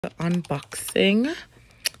Unboxing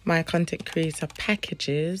my content creator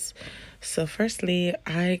packages. So firstly,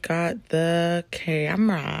 I got the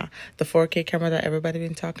camera, the 4K camera that everybody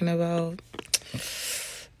been talking about.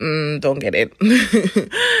 Don't get it.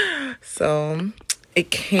 So it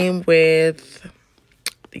came with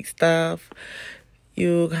the stuff.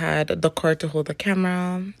 You had the cord to hold the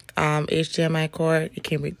camera, HDMI cord. It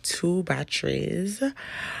came with 2 batteries.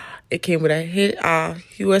 It came with a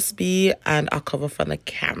USB and a cover for the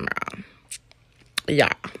camera.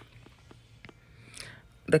 Yeah.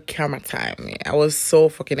 The camera time. I was so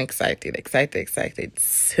fucking excited.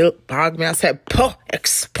 Silk bag me. I said,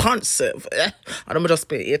 expensive. I don't just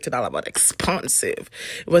pay $80, but expensive.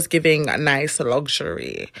 It was giving a nice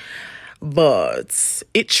luxury. But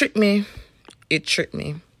it tricked me.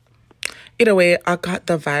 Either way, I got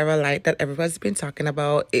the viral light that everybody's been talking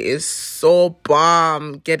about. It is so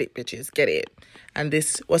bomb. Get it, bitches. Get it. And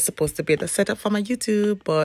this was supposed to be the setup for my YouTube, but